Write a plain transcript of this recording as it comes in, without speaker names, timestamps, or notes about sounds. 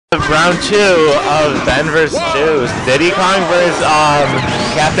Round 2 of Ben vs. Juice. Diddy Kong vs.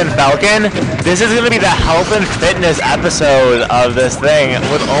 Captain Falcon. This is going to be the health and fitness episode of this thing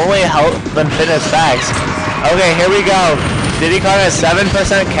with only health and fitness facts. Okay, here we go. Diddy Kong at 7%,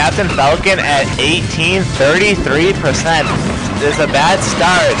 Captain Falcon at 18, 33%. This is a bad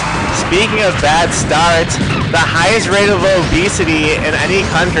start. Speaking of bad starts, the highest rate of obesity in any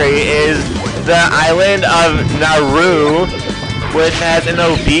country is the island of Nauru, which has an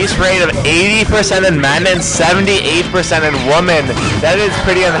obese rate of 80% in men and 78% in women. That is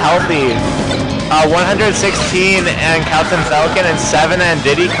pretty unhealthy. 116 and Captain Falcon and 7 and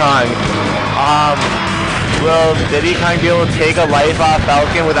Diddy Kong. Will Diddy Kong be able to take a life off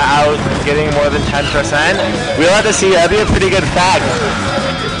Falcon without getting more than 10%? We'll have to see. That'd be a pretty good fact.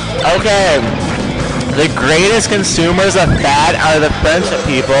 Okay. The greatest consumers of fat are the French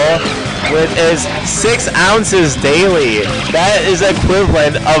people, which is 6 ounces daily. That is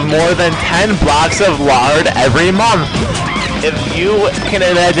equivalent of more than 10 blocks of lard every month. If you can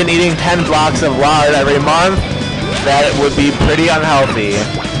imagine eating 10 blocks of lard every month, that would be pretty unhealthy.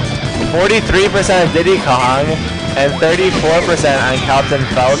 43% of Diddy Kong and 34% on Captain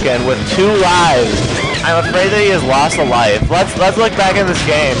Falcon with 2 lives. I'm afraid that he has lost a life. Let's look back in this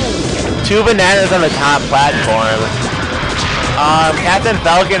game. 2 bananas on the top platform. Captain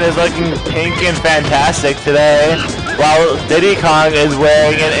Falcon is looking pink and fantastic today, while Diddy Kong is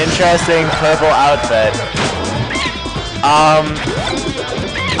wearing an interesting purple outfit.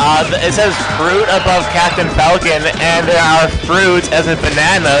 It says fruit above Captain Falcon, and there are fruits as in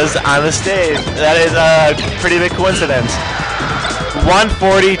bananas on the stage. That is a pretty big coincidence.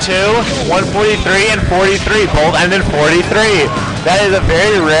 142, 143, and 43 both end in 43. That is a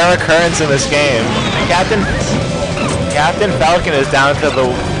very rare occurrence in this game. Captain Falcon is down to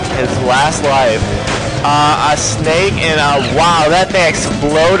his last life. A snake and wow, that thing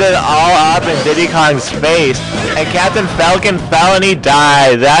exploded all up in Diddy Kong's face. And Captain Falcon fell and he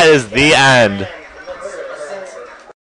died. That is the end.